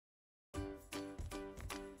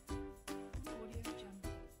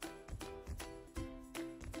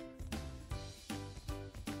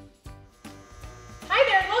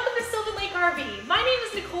RV. My name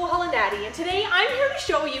is Nicole Hollandati, and today I'm here to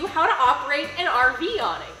show you how to operate an RV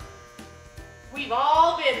awning. We've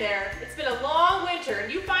all been there. It's been a long winter,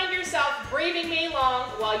 and you find yourself braving May long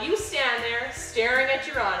while you stand there staring at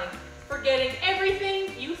your awning, forgetting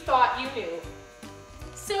everything you thought you knew.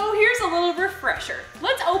 So here's a little refresher.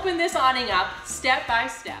 Let's open this awning up step by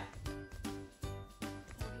step.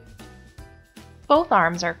 Both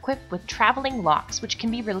arms are equipped with traveling locks which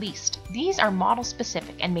can be released. These are model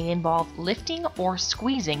specific and may involve lifting or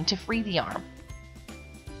squeezing to free the arm.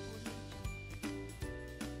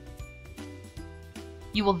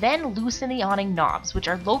 You will then loosen the awning knobs, which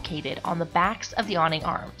are located on the backs of the awning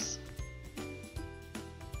arms.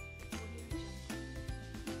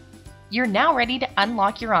 You're now ready to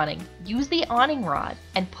unlock your awning. Use the awning rod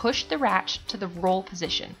and push the latch to the roll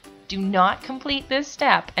position. Do not complete this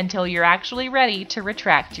step until you're actually ready to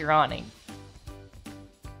retract your awning.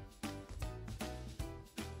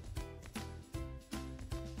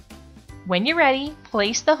 When you're ready,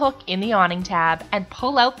 place the hook in the awning tab and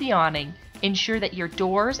pull out the awning. Ensure that your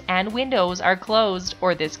doors and windows are closed,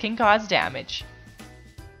 or this can cause damage.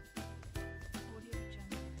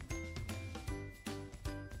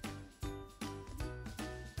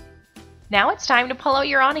 Now it's time to pull out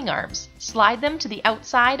your awning arms. Slide them to the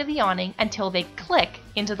outside of the awning until they click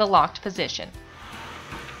into the locked position.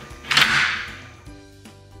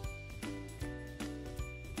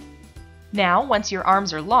 Now, once your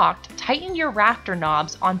arms are locked, tighten your rafter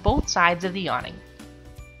knobs on both sides of the awning.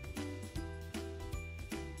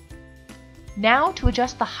 Now, to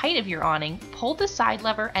adjust the height of your awning, pull the side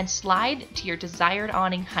lever and slide to your desired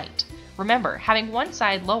awning height. Remember, having one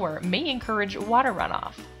side lower may encourage water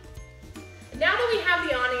runoff. Now that we have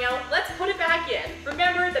the awning out, let's put it back in.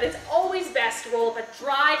 Remember that it's always best to roll up a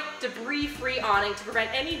dry, debris-free awning to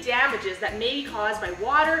prevent any damages that may be caused by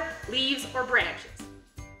water, leaves, or branches.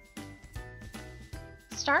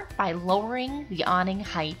 Start by lowering the awning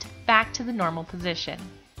height back to the normal position.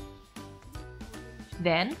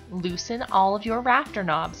 Then, loosen all of your rafter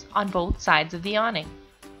knobs on both sides of the awning.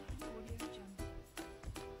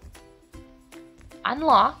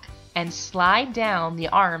 Unlock and slide down the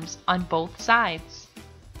arms on both sides.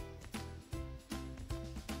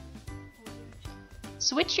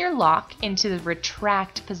 Switch your lock into the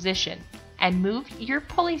retract position and move your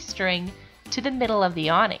pulley string to the middle of the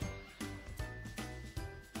awning.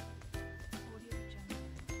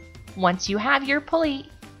 Once you have your pulley,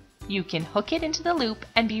 you can hook it into the loop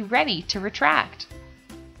and be ready to retract.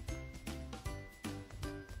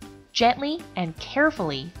 Gently and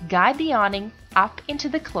carefully guide the awning up into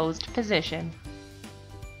the closed position.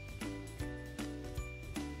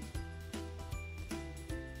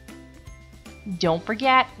 Don't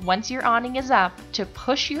forget, once your awning is up, to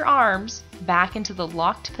push your arms back into the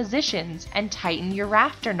locked positions and tighten your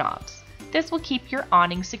rafter knobs. This will keep your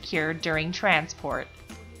awning secure during transport.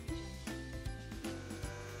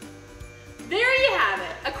 There you have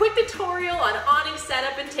it, a quick tutorial on awning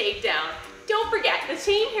setup and takedown. Don't forget, the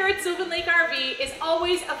team here at Sylvan Lake RV is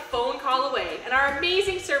always a phone call away, and our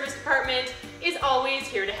amazing service department is always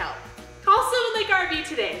here to help. Call Sylvan Lake RV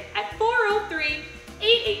today at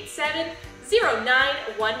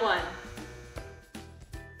 403-887-0911.